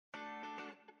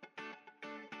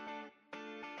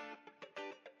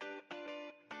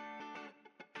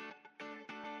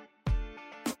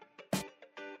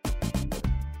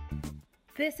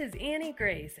This is Annie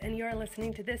Grace, and you're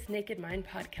listening to This Naked Mind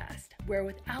podcast, where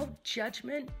without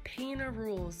judgment, pain, or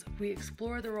rules, we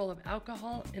explore the role of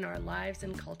alcohol in our lives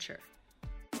and culture.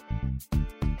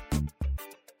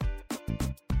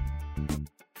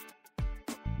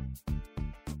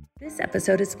 This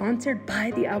episode is sponsored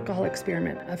by The Alcohol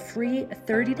Experiment, a free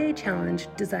 30-day challenge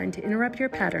designed to interrupt your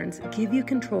patterns, give you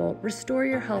control, restore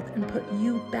your health, and put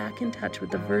you back in touch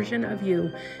with the version of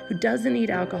you who doesn't need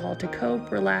alcohol to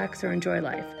cope, relax, or enjoy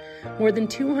life. More than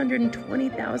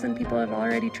 220,000 people have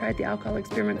already tried The Alcohol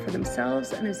Experiment for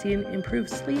themselves and have seen improved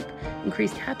sleep,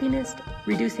 increased happiness,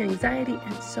 reduced anxiety,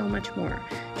 and so much more.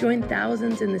 Join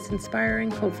thousands in this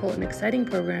inspiring, hopeful, and exciting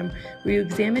program where you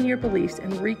examine your beliefs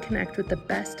and reconnect with the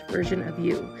best version of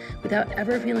you without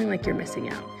ever feeling like you're missing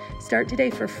out. Start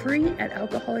today for free at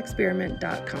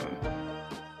alcoholexperiment.com.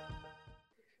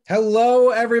 Hello,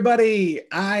 everybody.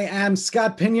 I am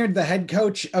Scott Pinyard, the head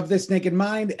coach of This Naked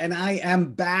Mind, and I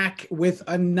am back with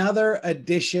another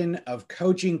edition of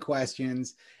Coaching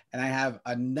Questions. And I have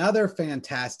another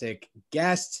fantastic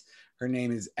guest. Her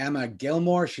name is Emma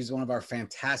Gilmore. She's one of our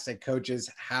fantastic coaches.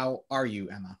 How are you,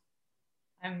 Emma?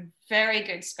 I'm very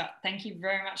good, Scott. Thank you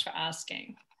very much for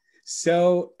asking.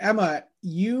 So, Emma,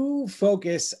 you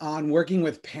focus on working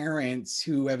with parents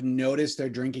who have noticed their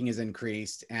drinking has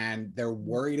increased and they're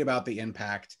worried about the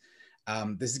impact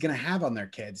this is going to have on their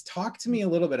kids. Talk to me a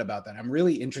little bit about that. I'm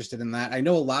really interested in that. I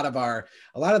know a lot of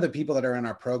the people that are in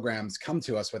our programs come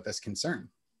to us with this concern.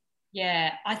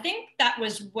 Yeah, I think that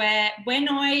was when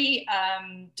I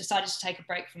decided to take a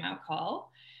break from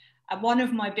alcohol, one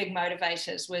of my big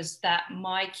motivators was that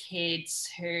my kids,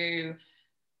 who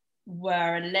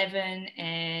were 11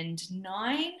 and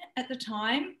 9 at the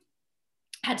time,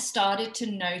 had started to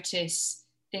notice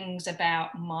things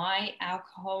about my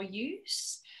alcohol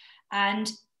use.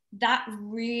 And that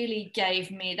really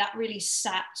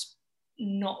sat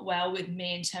not well with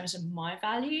me in terms of my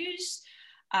values.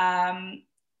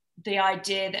 The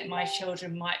idea that my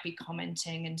children might be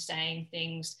commenting and saying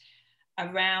things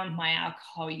around my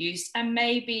alcohol use and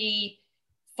maybe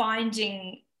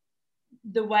finding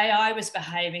the way I was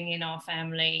behaving in our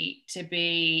family to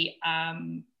be a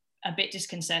bit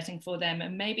disconcerting for them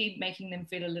and maybe making them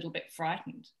feel a little bit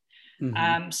frightened.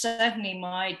 Mm-hmm. Certainly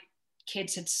my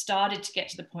kids had started to get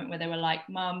to the point where they were like,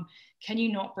 "Mum, can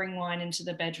you not bring wine into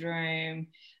the bedroom?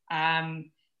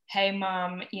 Hey,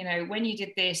 Mum, when you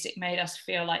did this, it made us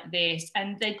feel like this."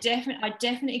 And I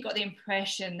definitely got the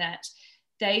impression that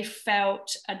they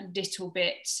felt a little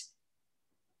bit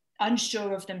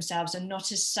unsure of themselves and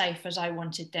not as safe as I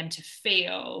wanted them to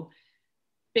feel,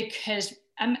 because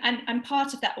and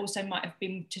part of that also might have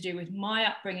been to do with my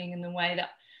upbringing and the way that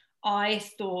I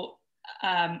felt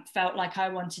like I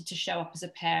wanted to show up as a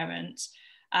parent.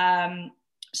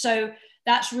 So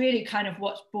that's really kind of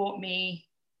what brought me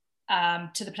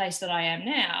to the place that I am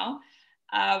now,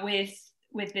 with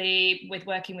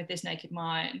working with This Naked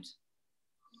Mind.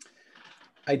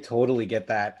 I totally get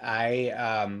that.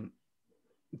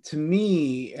 To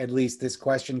me, at least, this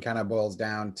question kind of boils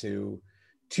down to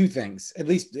two things, at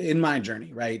least in my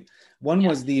journey, right? One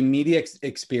was the immediate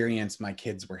experience my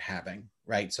kids were having,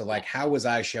 right? So like, how was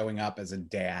I showing up as a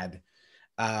dad?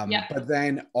 But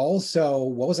then also,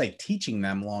 what was I teaching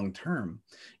them long term?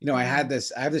 I have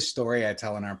this story I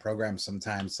tell in our program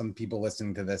sometimes. Some people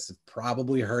listening to this have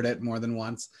probably heard it more than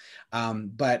once.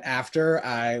 But after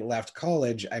I left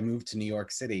college, I moved to New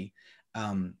York City.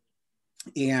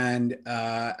 And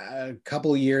a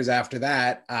couple of years after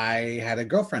that, I had a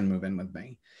girlfriend move in with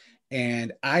me.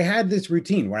 And I had this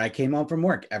routine where I came home from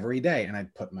work every day and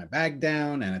I'd put my bag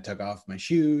down and I took off my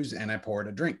shoes and I poured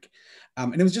a drink.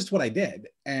 And it was just what I did.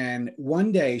 And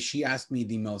one day she asked me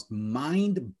the most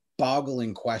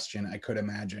mind-boggling question I could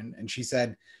imagine. And she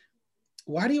said,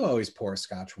 "Why do you always pour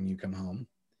scotch when you come home?"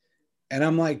 And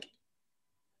I'm like,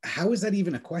 how is that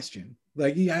even a question?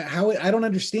 Like, how? I don't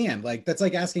understand. Like, that's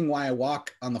like asking why I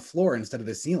walk on the floor instead of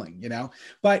the ceiling,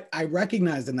 But I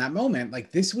recognized in that moment,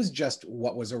 like, this was just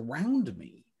what was around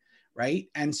me, right?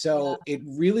 And so it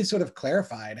really sort of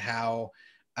clarified how,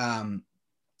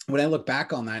 when I look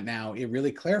back on that now, it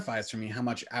really clarifies for me how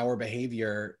much our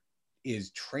behavior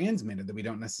is transmitted that we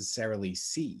don't necessarily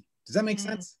see. Does that make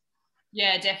sense?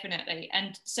 Yeah, definitely.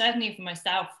 And certainly for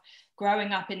myself,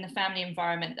 growing up in the family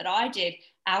environment that I did,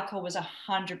 alcohol was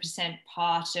 100%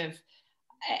 part of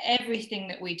everything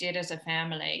that we did as a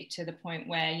family, to the point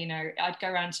where, I'd go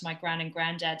around to my gran and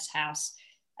granddad's house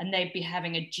and they'd be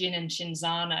having a gin and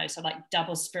Cinzano, so like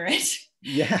double spirit.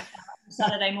 Yeah.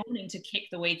 Saturday morning to kick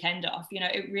the weekend off.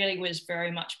 It really was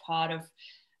very much part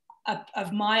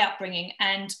of my upbringing.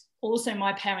 And also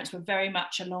my parents were very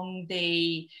much along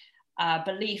the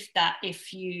belief that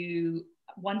if you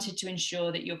wanted to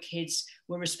ensure that your kids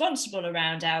were responsible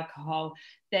around alcohol,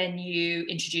 then you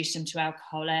introduced them to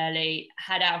alcohol early,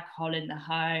 had alcohol in the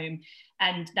home,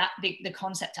 and that the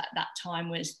concept at that time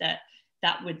was that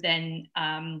that would then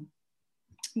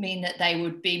mean that they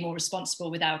would be more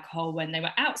responsible with alcohol when they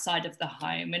were outside of the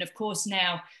home. And of course,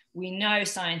 now we know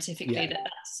scientifically that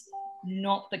that's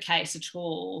not the case at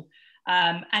all.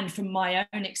 And from my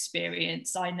own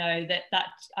experience, I know that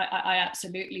I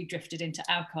absolutely drifted into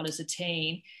alcohol as a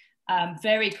teen,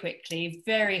 very quickly,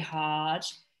 very hard,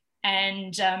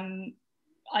 and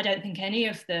I don't think any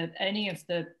of the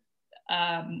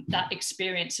that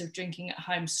experience of drinking at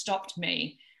home stopped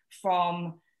me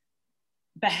from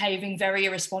behaving very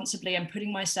irresponsibly and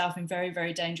putting myself in very,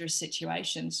 very dangerous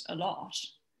situations a lot.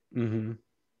 Mm-hmm.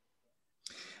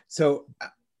 So,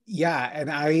 yeah, and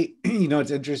I,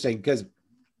 it's interesting because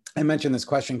I mentioned this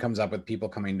question comes up with people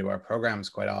coming to our programs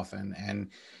quite often, and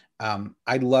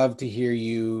I'd love to hear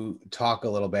you talk a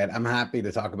little bit. I'm happy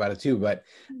to talk about it too, but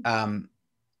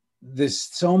there's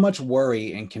so much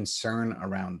worry and concern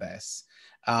around this.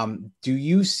 Do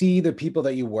you see the people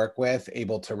that you work with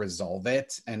able to resolve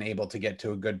it and able to get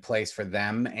to a good place for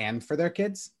them and for their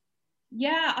kids?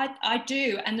 Yeah, I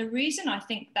do. And the reason I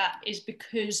think that is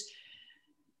because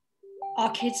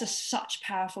our kids are such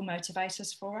powerful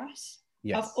motivators for us.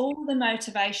 Yes. Of all the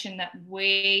motivation that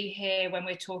we hear when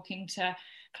we're talking to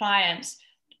clients,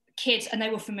 kids, and they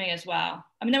were for me as well.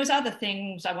 I mean, there was other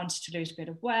things. I wanted to lose a bit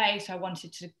of weight. I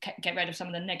wanted to get rid of some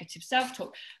of the negative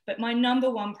self-talk. But my number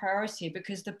one priority,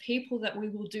 because the people that we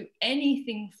will do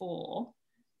anything for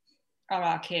are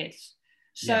our kids.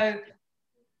 So yeah.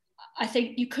 I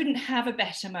think you couldn't have a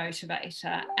better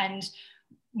motivator. And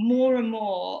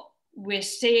more, we're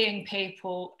seeing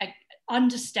people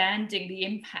understanding the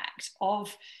impact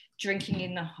of drinking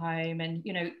in the home. And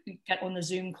you get on the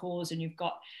Zoom calls and you've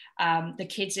got the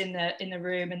kids in the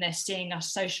room, and they're seeing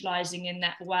us socializing in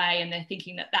that way, and they're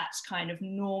thinking that that's kind of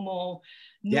normal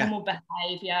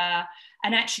behavior.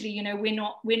 And actually, we're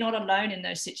not alone in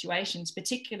those situations,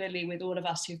 particularly with all of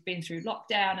us who've been through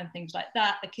lockdown and things like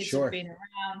that. The kids have been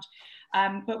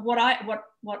around. But what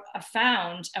I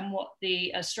found, and what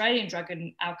the Australian Drug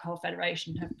and Alcohol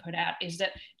Federation have put out, is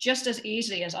that just as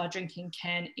easily as our drinking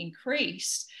can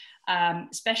increase,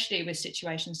 especially with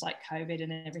situations like COVID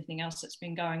and everything else that's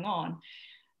been going on,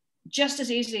 just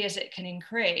as easily as it can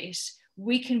increase,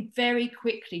 we can very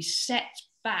quickly set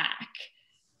back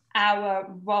our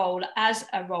role as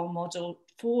a role model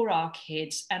for our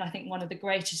kids. And I think one of the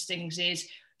greatest things is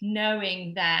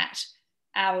knowing that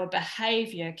our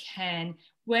behavior can,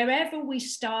 wherever we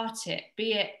start it,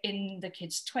 be it in the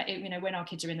kids' when our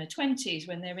kids are in their 20s,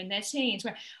 when they're in their teens,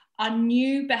 where our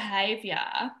new behavior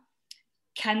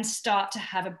can start to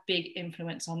have a big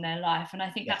influence on their life. And I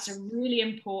think that's a really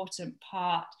important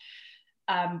part,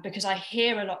 because I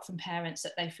hear a lot from parents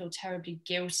that they feel terribly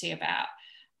guilty about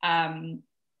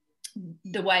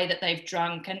the way that they've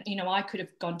drunk. And, I could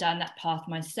have gone down that path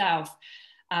myself.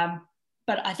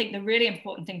 But I think the really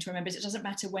important thing to remember is it doesn't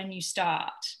matter when you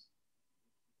start.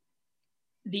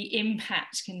 The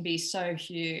impact can be so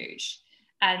huge.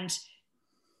 And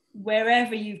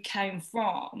wherever you came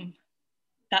from,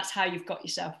 that's how you've got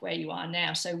yourself where you are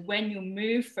now. So when you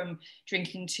move from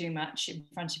drinking too much in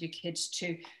front of your kids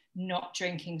to not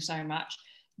drinking so much,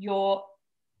 you've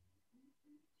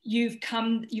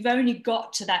only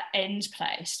got to that end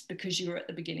place because you were at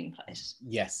the beginning place.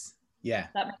 Yes. Yeah.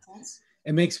 That makes sense.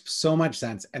 It makes so much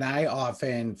sense. And I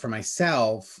often, for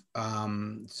myself,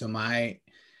 I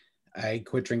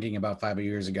quit drinking about 5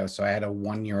 years ago. So I had a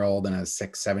 1-year-old and a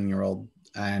 6-7-year-old.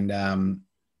 And,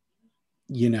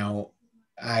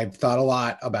 I've thought a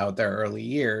lot about their early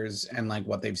years and like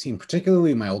what they've seen,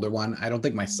 particularly my older one. I don't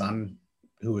think my son,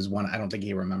 who was one, I don't think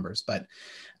he remembers, but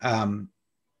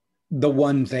the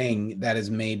one thing that has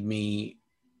made me,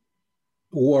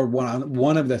 or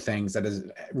one of the things that has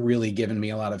really given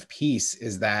me a lot of peace,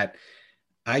 is that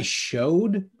I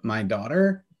showed my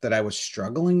daughter that I was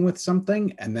struggling with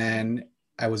something, and then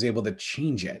I was able to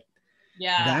change it.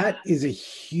 Yeah. That is a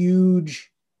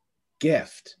huge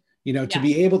gift, to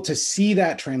be able to see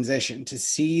that transition, to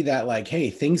see that like,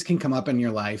 hey, things can come up in your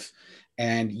life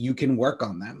and you can work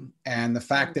on them. And the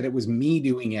fact that it was me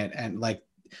doing it, and like,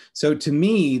 so to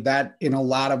me, that in a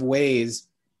lot of ways,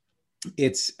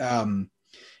 it's,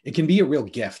 it can be a real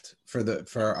gift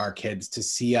for our kids to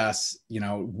see us,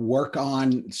 work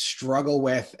on, struggle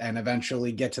with, and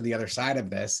eventually get to the other side of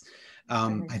this.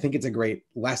 I think it's a great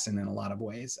lesson in a lot of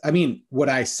ways. I mean, would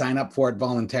I sign up for it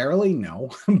voluntarily? No,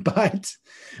 but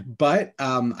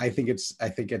I think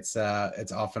it's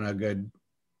often a good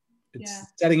Yeah.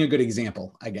 setting a good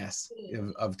example, I guess,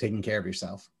 of taking care of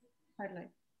yourself. Totally.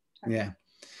 Yeah.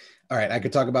 All right, I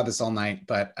could talk about this all night,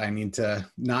 but I need to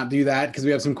not do that because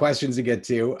we have some questions to get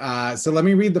to. So let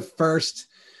me read the first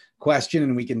question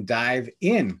and we can dive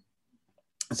in.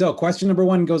 So question number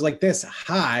one goes like this.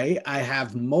 Hi, I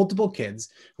have multiple kids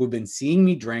who've been seeing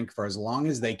me drink for as long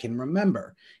as they can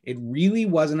remember. It really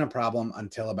wasn't a problem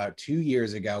until about 2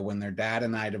 years ago when their dad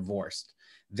and I divorced.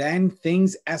 Then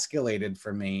things escalated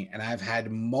for me, and I've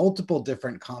had multiple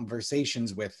difficult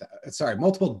conversations with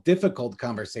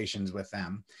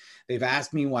them. They've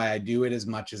asked me why I do it as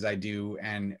much as I do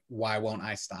and why won't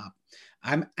I stop.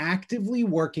 I'm actively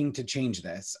working to change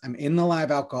this. I'm in the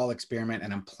live alcohol experiment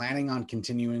and I'm planning on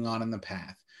continuing on in the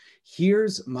path.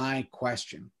 Here's my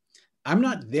question. I'm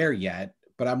not there yet,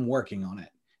 but I'm working on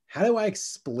it. How do I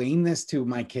explain this to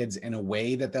my kids in a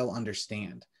way that they'll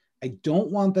understand? I don't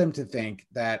want them to think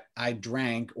that I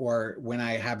drank, or when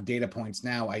I have data points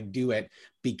now, I do it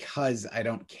because I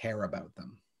don't care about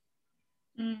them.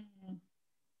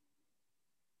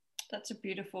 That's a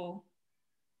beautiful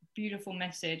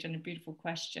message and a beautiful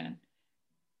question.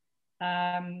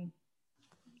 In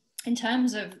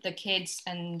terms of the kids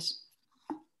and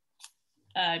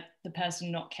the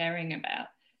person not caring about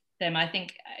them, I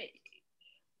think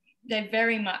they're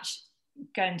very much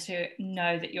going to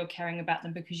know that you're caring about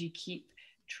them because you keep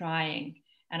trying.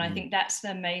 And I think that's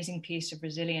the amazing piece of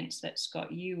resilience that,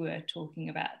 Scott, you were talking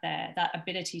about there, that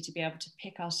ability to be able to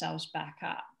pick ourselves back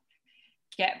up,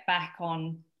 get back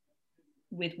on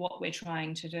with what we're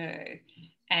trying to do,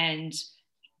 and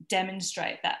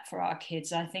demonstrate that for our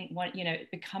kids. I think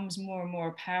it becomes more and more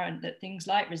apparent that things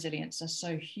like resilience are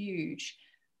so huge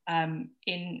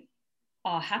in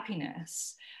our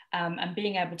happiness, and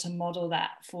being able to model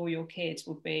that for your kids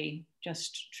will be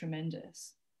just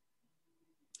tremendous.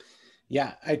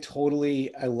 Yeah, I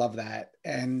love that.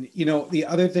 And, the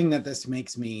other thing that this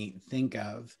makes me think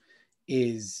of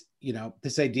is,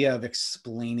 this idea of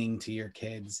explaining to your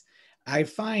kids. I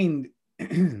find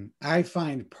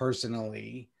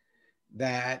personally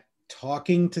that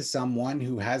talking to someone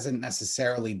who hasn't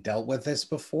necessarily dealt with this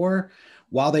before,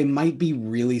 while they might be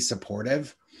really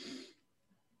supportive,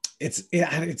 it's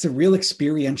a real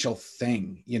experiential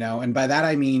thing, and by that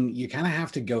I mean you kind of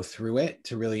have to go through it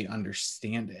to really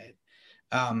understand it.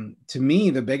 To me,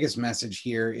 the biggest message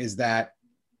here is that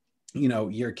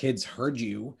your kids heard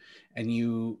you and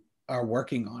you are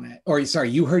working on it, or sorry,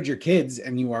 you heard your kids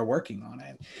and you are working on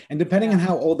it. And depending on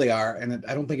how old they are, and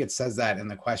I don't think it says that in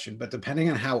the question, but depending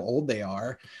on how old they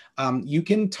are, you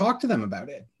can talk to them about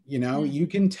it. You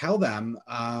can tell them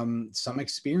some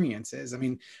experiences. I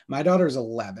mean, my daughter's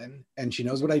 11 and she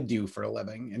knows what I do for a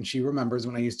living, and she remembers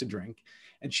when I used to drink.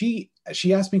 And she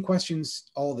asked me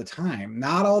questions all the time.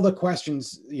 Not all the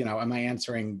questions, am I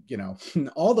answering,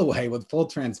 all the way with full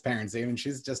transparency. I mean,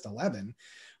 she's just 11.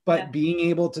 But being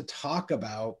able to talk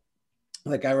about,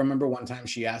 like, I remember one time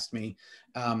she asked me,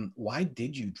 why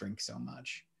did you drink so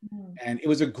much? And it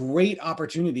was a great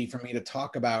opportunity for me to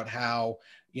talk about how,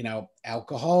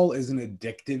 alcohol is an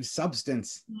addictive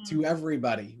substance to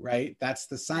everybody, right? That's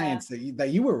the science that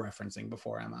you were referencing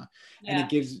before, Emma. And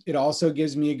it also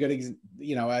gives me a good,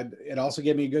 it also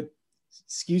gave me a good,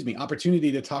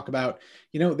 opportunity to talk about,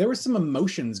 there were some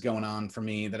emotions going on for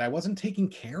me that I wasn't taking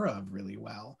care of really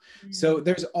well. So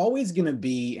there's always going to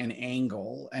be an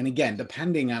angle. And again,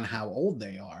 depending on how old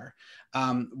they are,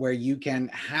 where you can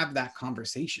have that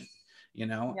conversation,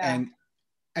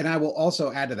 and I will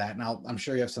also add to that, and I'm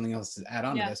sure you have something else to add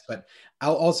on to this, but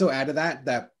I'll also add to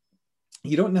that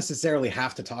you don't necessarily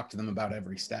have to talk to them about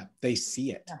every step. They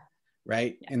see it.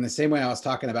 Right. Yeah. In the same way I was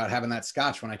talking about having that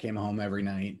scotch when I came home every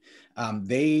night,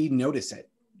 they notice it,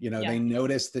 they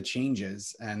notice the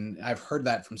changes. And I've heard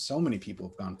that from so many people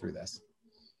who've gone through this.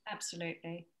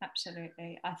 Absolutely.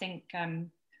 Absolutely. I think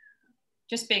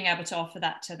just being able to offer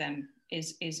that to them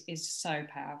is so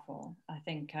powerful. I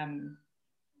think,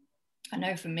 I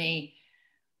know for me,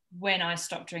 when I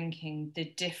stopped drinking, the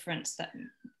difference that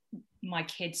my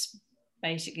kids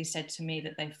basically said to me,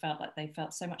 that they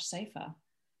felt so much safer.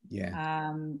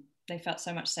 Yeah. They felt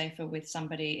so much safer with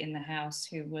somebody in the house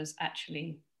who was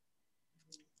actually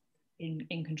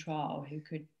in control, who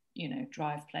could,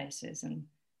 drive places and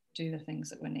do the things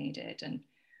that were needed, and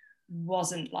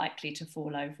wasn't likely to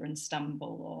fall over and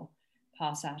stumble or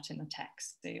pass out in a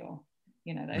taxi or,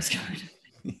 those kind of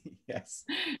things. Yes.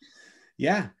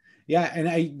 Yeah. Yeah.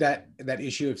 And that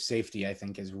issue of safety, I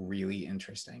think, is really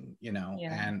interesting,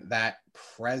 and that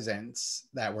presence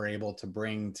that we're able to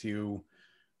bring to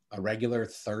a regular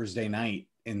Thursday night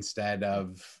instead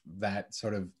of that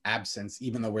sort of absence,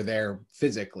 even though we're there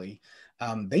physically,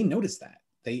 they notice that,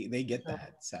 They get Sure.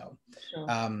 that. So, Sure.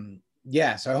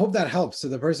 yeah, so I hope that helps. So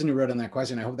the person who wrote in that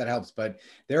question, I hope that helps. But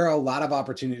there are a lot of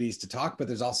opportunities to talk, but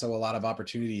there's also a lot of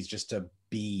opportunities just to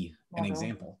be an Model.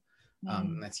 example.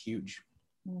 That's huge.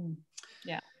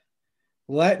 Yeah.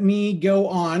 Let me go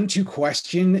on to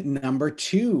question number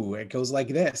 2. It goes like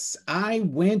this. I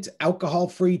went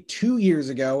alcohol-free 2 years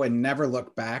ago and never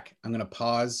looked back. I'm going to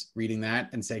pause reading that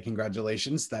and say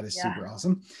congratulations. That is super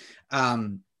awesome.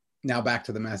 Now back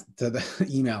to the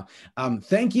email.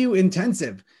 Thank you,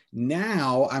 Intensive.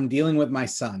 Now I'm dealing with my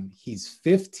son. He's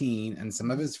 15 and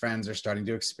some of his friends are starting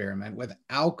to experiment with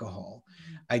alcohol.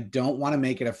 I don't want to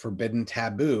make it a forbidden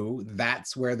taboo.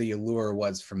 That's where the allure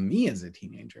was for me as a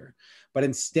teenager. But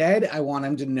instead, I want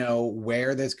him to know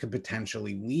where this could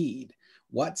potentially lead.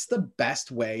 What's the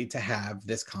best way to have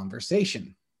this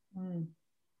conversation?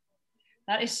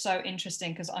 That is so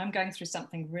interesting because I'm going through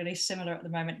something really similar at the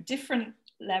moment, different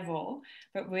level,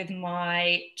 but with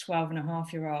my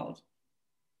 12-and-a-half-year-old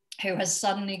who has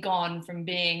suddenly gone from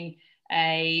being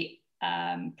a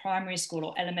primary school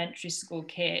or elementary school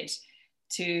kid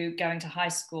to going to high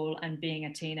school and being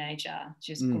a teenager.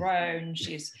 She's grown,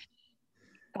 she's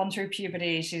gone through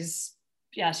puberty, she's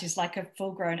like a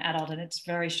full-grown adult, and it's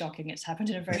very shocking. It's happened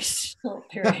in a very short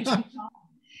period of time.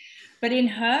 But in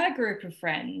her group of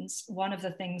friends, one of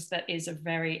the things that is a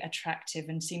very attractive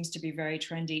and seems to be very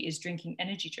trendy is drinking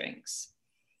energy drinks.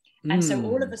 And so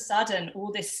all of a sudden,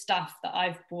 all this stuff that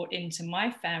I've brought into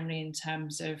my family in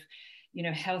terms of, you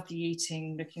know, healthy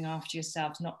eating, looking after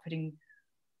yourselves, not putting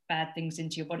bad things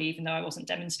into your body, even though I wasn't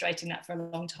demonstrating that for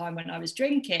a long time when I was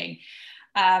drinking,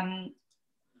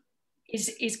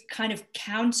 is kind of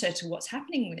counter to what's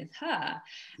happening with her.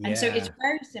 And so it's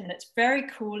very similar. It's very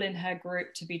cool in her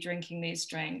group to be drinking these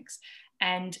drinks.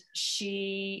 And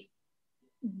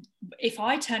if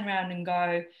I turn around and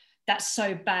go, that's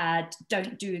so bad,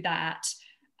 don't do that,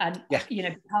 and you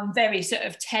know, become very sort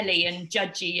of telly and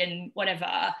judgy and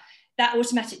whatever, that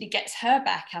automatically gets her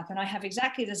back up. And I have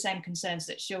exactly the same concerns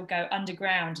that she'll go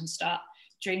underground and start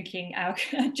drinking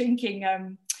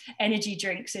energy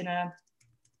drinks in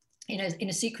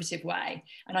a secretive way,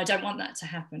 and I don't want that to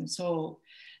happen at all.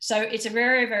 So it's a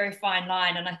very, very fine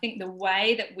line, and I think the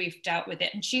way that we've dealt with it,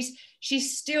 and she's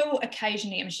still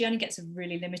occasionally, I mean, she only gets a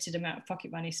really limited amount of pocket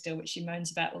money still, which she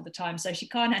moans about all the time, so she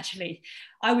can't actually,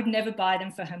 I would never buy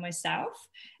them for her myself,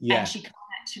 and she can't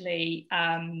actually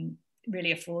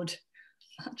really afford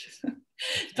much of them.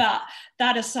 But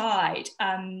that aside,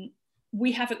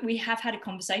 we have had a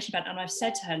conversation about it, and I've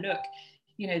said to her, look,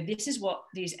 you know, this is what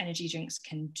these energy drinks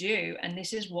can do, and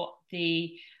this is what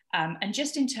and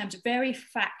just in terms of very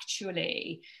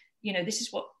factually, you know, this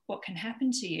is what can happen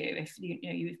to you if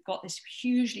you've got this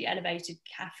hugely elevated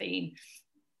caffeine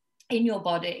in your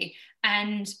body,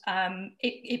 and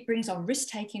it brings on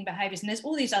risk-taking behaviors, and there's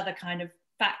all these other kind of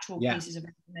factual pieces of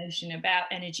information about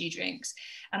energy drinks.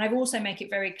 And I've also make it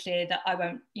very clear that I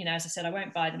won't, you know, as I said, I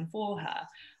won't buy them for her,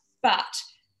 but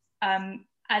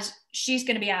as she's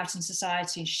going to be out in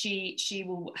society, she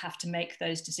will have to make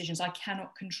those decisions. I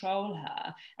cannot control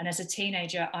her. And as a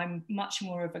teenager, I'm much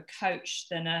more of a coach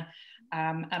than a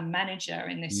manager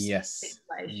in this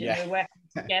situation. We're working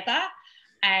together,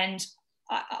 and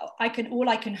all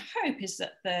I can hope is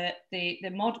that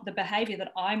the behavior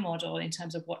that I model in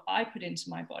terms of what I put into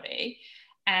my body,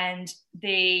 and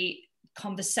the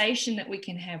conversation that we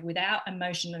can have without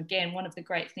emotion. Again, one of the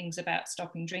great things about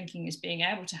stopping drinking is being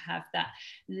able to have that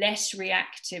less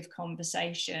reactive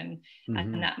conversation,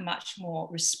 and that much more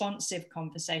responsive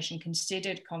conversation,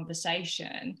 considered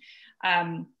conversation,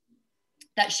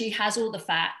 that she has all the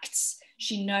facts,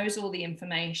 she knows all the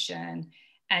information,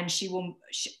 and she will,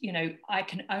 you know, I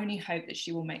can only hope that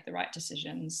she will make the right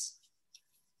decisions.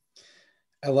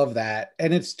 I love that.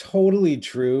 And it's totally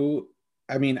true.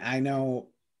 I mean, I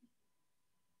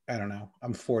don't know,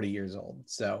 I'm 40 years old,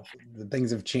 so the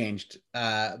things have changed.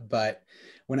 But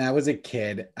when I was a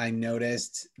kid, I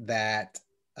noticed that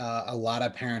a lot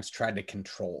of parents tried to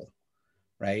control,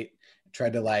 right?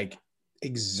 Tried to like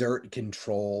exert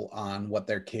control on what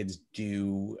their kids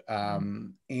do.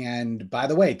 And by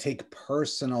the way, take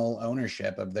personal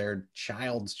ownership of their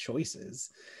child's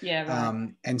choices. Yeah, right.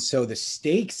 And so the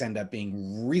stakes end up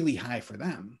being really high for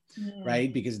them,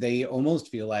 right? Because they almost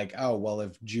feel like, oh, well,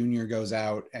 if Junior goes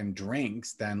out and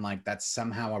drinks, then like that's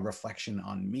somehow a reflection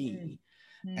on me.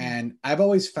 And I've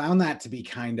always found that to be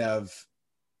kind of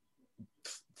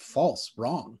false,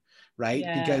 wrong, right?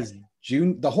 Because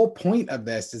the whole point of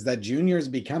this is that Junior is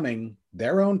becoming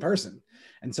their own person.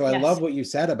 And so I love what you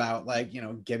said about like, you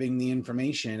know, giving the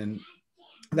information, and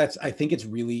I think it's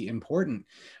really important.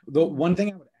 The one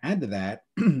thing I would add to that,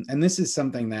 and this is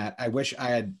something that I wish I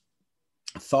had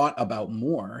thought about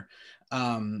more.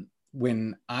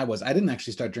 When I didn't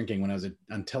actually start drinking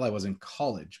until I was in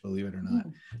college, believe it or not.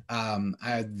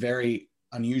 I was very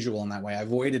unusual in that way. I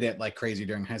avoided it like crazy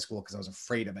during high school because I was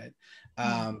afraid of it.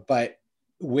 But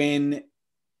when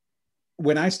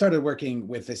I started working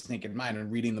with This Naked Mind and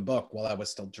reading the book while I was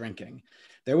still drinking,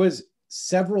 there was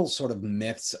several sort of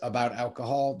myths about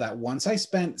alcohol that once I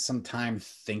spent some time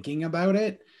thinking about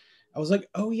it, I was like,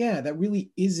 oh yeah, that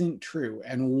really isn't true.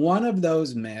 And one of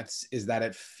those myths is that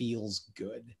it feels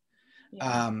good.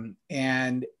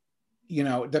 And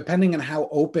depending on how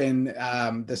open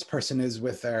this person is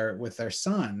with their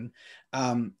son,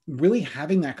 really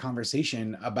having that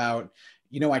conversation about,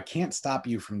 I can't stop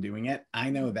you from doing it. I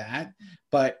know that,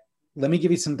 but let me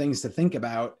give you some things to think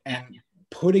about, and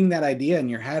putting that idea in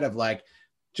your head of like,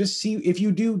 just see if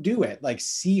you do it, like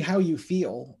see how you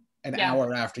feel an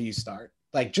hour after you start,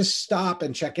 like just stop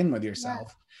and check in with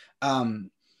yourself.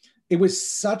 It was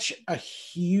such a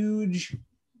huge,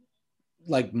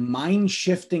 like,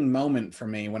 mind-shifting moment for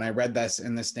me when I read this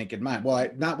in This Naked Mind. Well,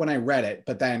 not when I read it,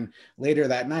 but then later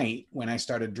that night when I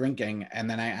started drinking, and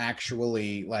then I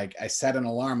actually, like, I set an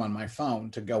alarm on my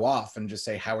phone to go off and just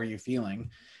say, how are you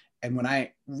feeling? And when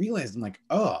I realized, I'm like,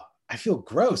 oh, I feel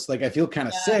gross. Like, I feel kind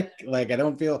of sick. Like, I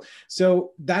don't feel.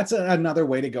 So that's another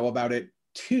way to go about it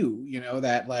too,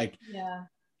 that like,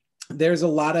 there's a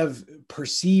lot of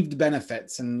perceived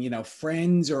benefits, and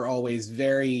friends are always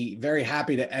very, very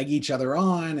happy to egg each other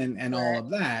on and all of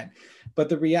that. But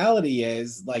the reality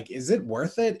is, like, is it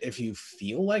worth it if you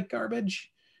feel like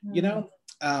garbage?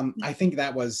 I think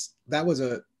that's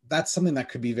something that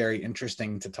could be very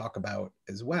interesting to talk about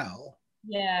as well.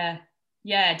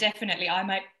 Yeah, definitely.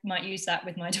 I might use that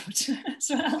with my daughter as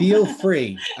well. Feel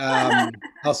free.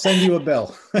 I'll send you a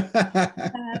bill.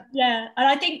 And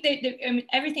I think that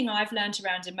everything I've learned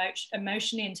around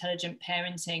emotionally intelligent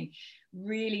parenting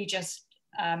really just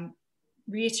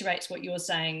reiterates what you're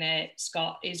saying there,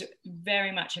 Scott, is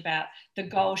very much about the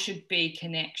goal should be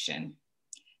connection.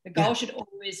 The goal should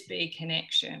always be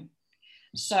connection.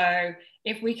 So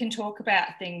if we can talk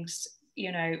about things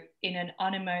in an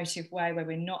unemotive way where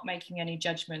we're not making any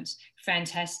judgments,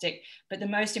 fantastic. But the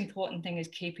most important thing is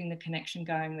keeping the connection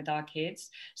going with our kids,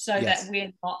 so that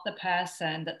we're not the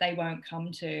person that they won't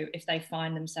come to if they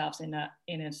find themselves in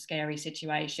a scary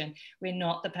situation. We're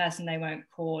not the person they won't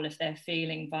call if they're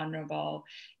feeling vulnerable,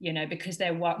 because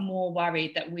they're more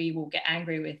worried that we will get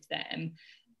angry with them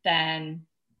than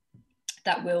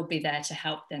that will be there to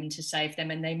help them, to save them.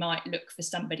 And they might look for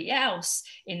somebody else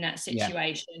in that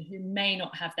situation who may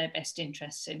not have their best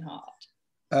interests in heart.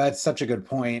 That's such a good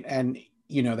point. And,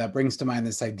 that brings to mind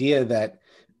this idea that,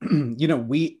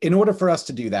 in order for us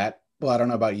to do that, well, I don't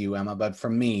know about you, Emma, but for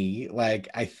me, like,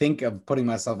 I think of putting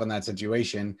myself in that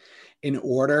situation in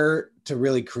order to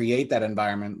really create that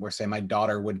environment where, say, my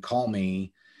daughter would call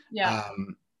me.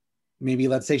 Maybe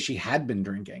let's say she had been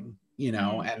drinking,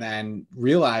 and then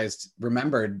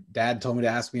remembered dad told me to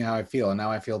ask me how I feel, and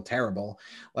now I feel terrible.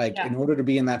 Like, in order to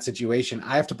be in that situation,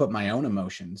 I have to put my own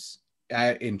emotions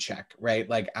in check, right?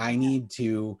 Like, I need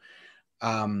to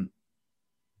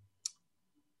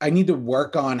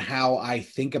work on how I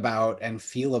think about and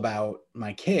feel about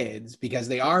my kids, because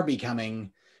they are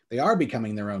becoming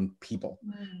their own people.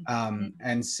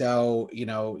 And so,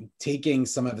 taking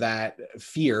some of that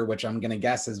fear, which I'm going to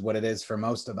guess is what it is for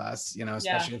most of us,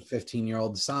 especially a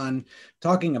 15-year-old son,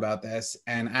 talking about this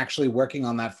and actually working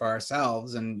on that for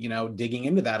ourselves and, digging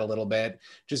into that a little bit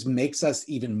just makes us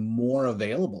even more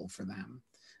available for them.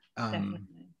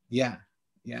 Yeah.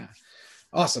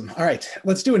 Awesome. All right,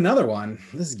 let's do another one.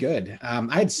 This is good.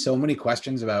 I had so many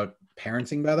questions about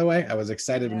parenting, by the way. I was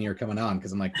excited when you were coming on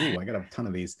because I'm like, ooh, I got a ton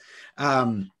of these.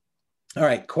 All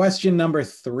right, question number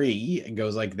 3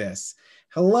 goes like this.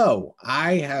 Hello,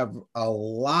 I have a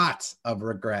lot of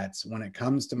regrets when it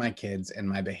comes to my kids and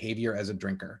my behavior as a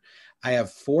drinker. I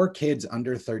have 4 kids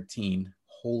under 13.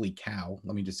 Holy cow,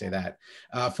 let me just say that.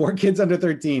 4 kids under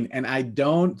 13, and I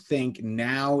don't think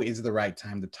now is the right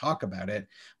time to talk about it,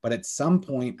 but at some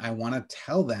point I want to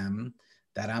tell them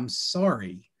that I'm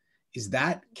sorry. Is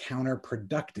that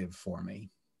counterproductive for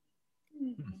me?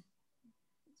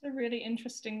 It's a really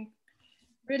interesting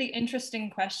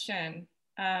question.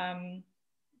 And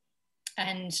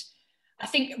I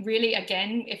think really,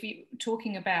 again, if you're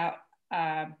talking about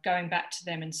going back to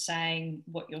them and saying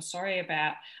what you're sorry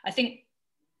about, I think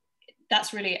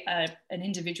that's really an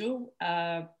individual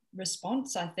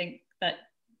response. I think that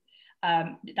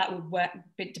that would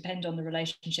depend on the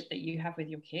relationship that you have with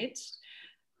your kids.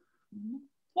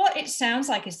 What it sounds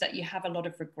like is that you have a lot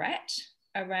of regret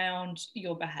around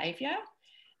your behavior.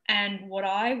 And what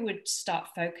I would start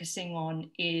focusing on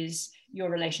is your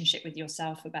relationship with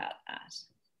yourself about that.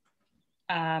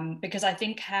 Because I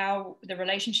think how the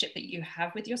relationship that you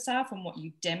have with yourself and what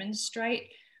you demonstrate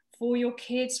for your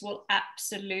kids will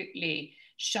absolutely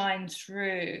shine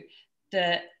through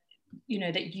that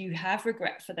you have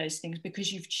regret for those things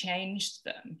because you've changed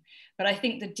them. But I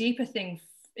think the deeper thing,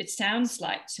 it sounds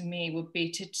like to me, would be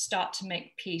to start to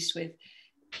make peace with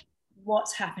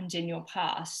what's happened in your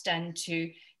past and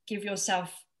to give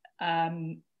yourself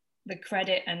the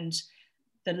credit and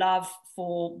the love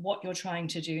for what you're trying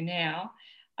to do now,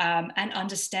 and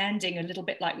understanding a little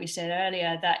bit, like we said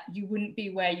earlier, that you wouldn't be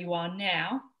where you are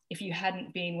now if you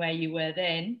hadn't been where you were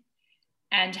then,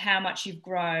 and how much you've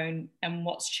grown and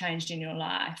what's changed in your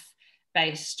life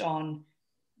based on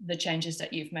the changes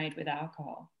that you've made with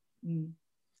alcohol.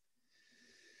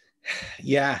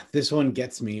 Yeah, this one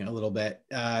gets me a little bit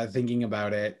thinking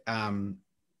about it.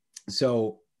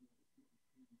 So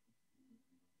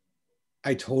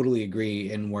I totally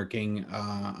agree in working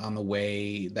on the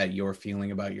way that you're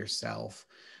feeling about yourself.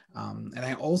 And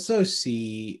I also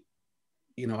see,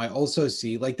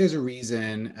 like there's a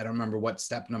reason, I don't remember what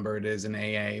step number it is in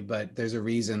AA, but there's a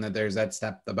reason that there's that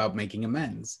step about making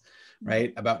amends,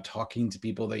 right? About talking to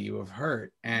people that you have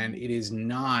hurt. And it is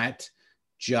not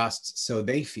just so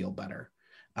they feel better.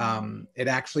 It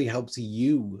actually helps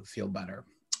you feel better.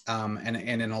 And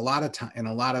in a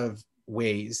lot of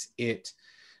ways, it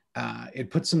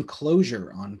puts some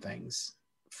closure on things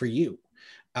for you.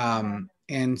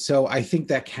 And so I think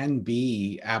that can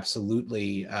be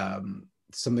absolutely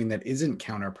something that isn't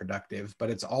counterproductive, but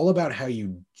it's all about how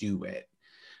you do it.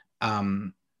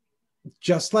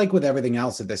 Just like with everything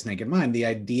else at This Naked Mind, the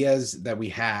ideas that we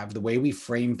have, the way we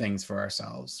frame things for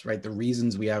ourselves, right? The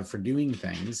reasons we have for doing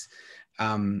things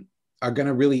are going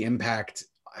to really impact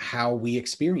how we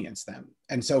experience them.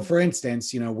 And so, for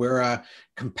instance, we're a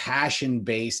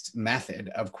compassion-based method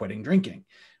of quitting drinking.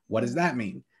 What does that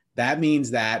mean? That means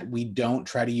that we don't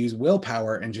try to use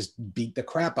willpower and just beat the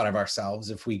crap out of ourselves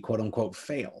if we quote unquote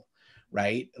fail,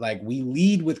 right? Like we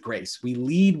lead with grace, we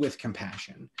lead with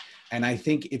compassion. And I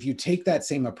think if you take that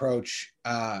same approach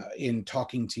in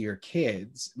talking to your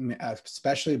kids,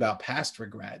 especially about past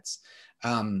regrets,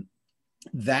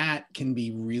 that can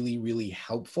be really, really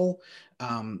helpful,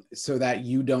 so that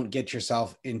you don't get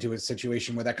yourself into a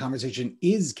situation where that conversation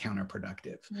is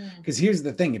counterproductive. Because here's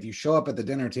the thing, if you show up at the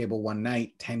dinner table one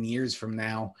night 10 years from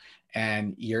now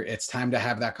and it's time to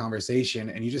have that conversation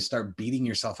and you just start beating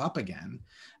yourself up again,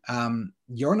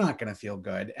 you're not going to feel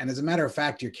good. And as a matter of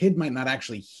fact, your kid might not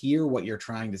actually hear what you're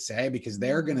trying to say, because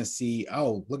they're going to see,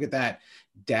 oh, look at that,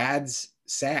 dad's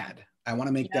sad, I want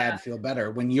to make dad feel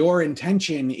better, when your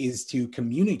intention is to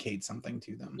communicate something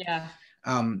to them.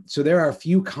 So there are a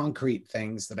few concrete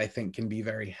things that I think can be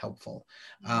very helpful.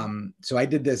 So I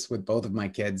did this with both of my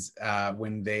kids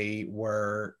when they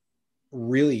were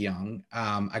really young.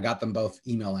 I got them both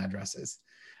email addresses.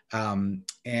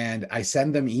 And I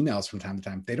send them emails from time to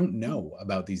time. They don't know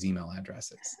about these email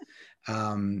addresses.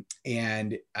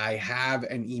 And I have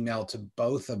an email to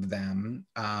both of them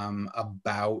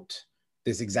about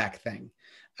this exact thing.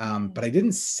 But I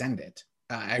didn't send it.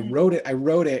 I wrote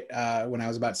it when I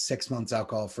was about 6 months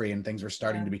alcohol free and things were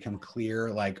starting to become clear,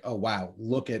 like, oh, wow,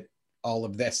 look at all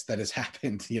of this that has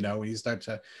happened, when you start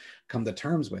to come to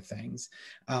terms with things.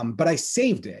 But I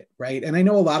saved it, right? And I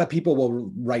know a lot of people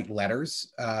will write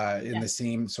letters in the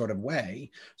same sort of way,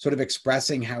 sort of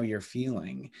expressing how you're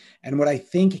feeling. And what I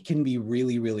think can be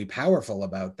really, really powerful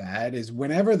about that is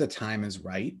whenever the time is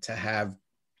right to have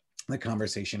the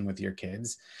conversation with your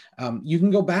kids, you can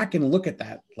go back and look at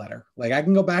that letter. Like I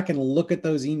can go back and look at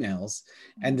those emails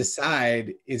and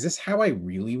decide, is this how I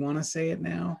really want to say it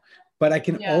now? But I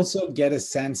can also get a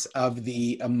sense of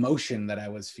the emotion that I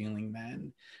was feeling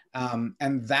then.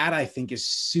 And that I think is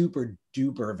super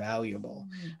duper valuable.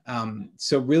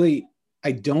 So really,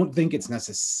 I don't think it's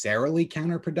necessarily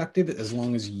counterproductive as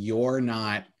long as you're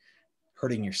not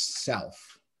hurting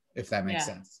yourself, if that makes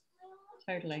sense.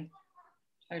 Totally.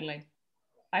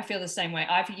 I feel the same way.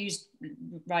 I've used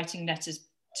writing letters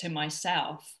to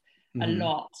myself a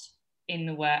lot in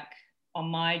the work on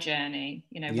my journey,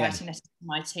 writing letters to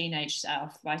my teenage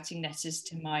self, writing letters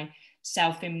to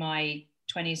myself in my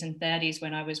 20s and 30s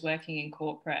when I was working in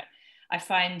corporate. I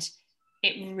find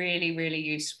it really, really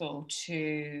useful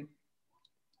to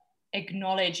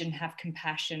acknowledge and have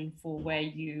compassion for where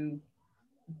you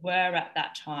were at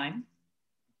that time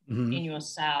in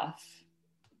yourself.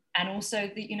 And also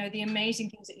the amazing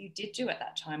things that you did do at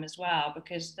that time as well,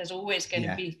 because there's always going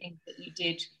to be things that you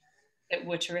did that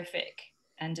were terrific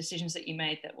and decisions that you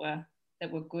made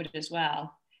that were good as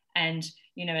well. And,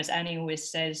 you know, as Annie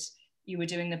always says, you were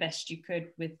doing the best you could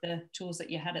with the tools that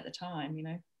you had at the time, you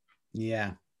know?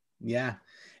 Yeah. Yeah.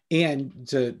 And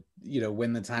to, you know,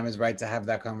 when the time is right to have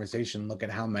that conversation, look at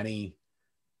how many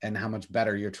and how much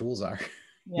better your tools are.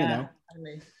 Yeah, you know?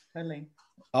 Totally.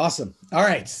 Awesome. All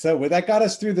right. So that got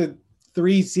us through the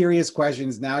 3 serious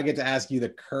questions. Now I get to ask you the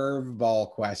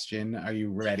curveball question. Are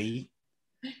you ready?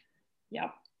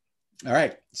 Yep. All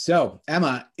right. So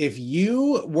Emma, if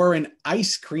you were an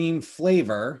ice cream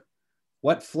flavor,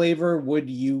 what flavor would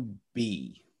you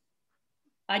be?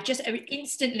 I just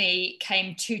instantly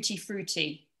came Tutti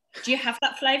Frutti. Do you have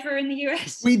that flavor in the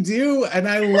US? We do. And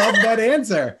I love that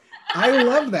answer. I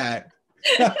love that.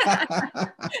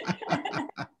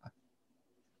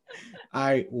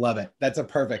 I love it. That's a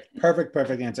perfect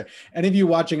answer. And if you're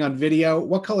watching on video,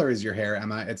 what color is your hair,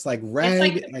 Emma? It's like red,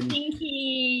 it's like and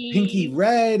pinky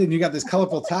red, and you got this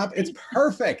colorful top. It's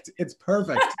perfect. It's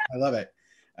perfect. I love it.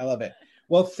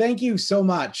 Well, thank you so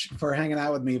much for hanging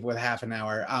out with me for half an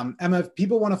hour. Emma, if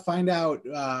people want to find out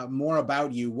more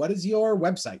about you, what is your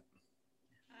website?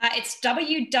 It's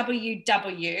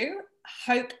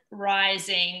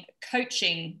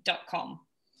www.hoperisingcoaching.com.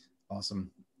 Awesome.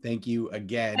 Thank you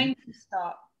again. Thank you,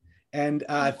 Scott. And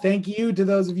thank you to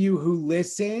those of you who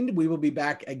listened. We will be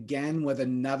back again with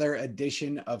another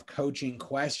edition of Coaching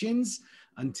Questions.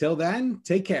 Until then,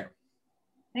 take care.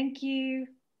 Thank you.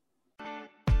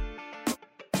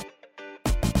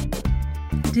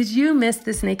 Did you miss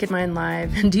this Naked Mind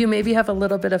Live? Do you maybe have a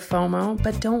little bit of FOMO?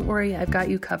 But don't worry, I've got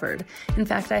you covered. In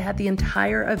fact, I had the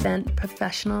entire event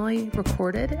professionally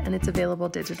recorded and it's available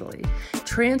digitally.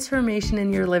 Transformation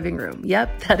in your living room.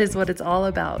 Yep, that is what it's all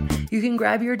about. You can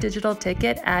grab your digital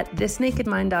ticket at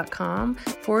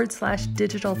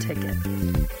thisnakedmind.com/digital ticket.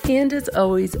 And as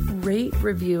always, rate,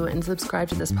 review, and subscribe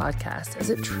to this podcast as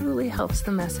it truly helps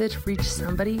the message reach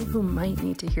somebody who might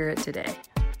need to hear it today.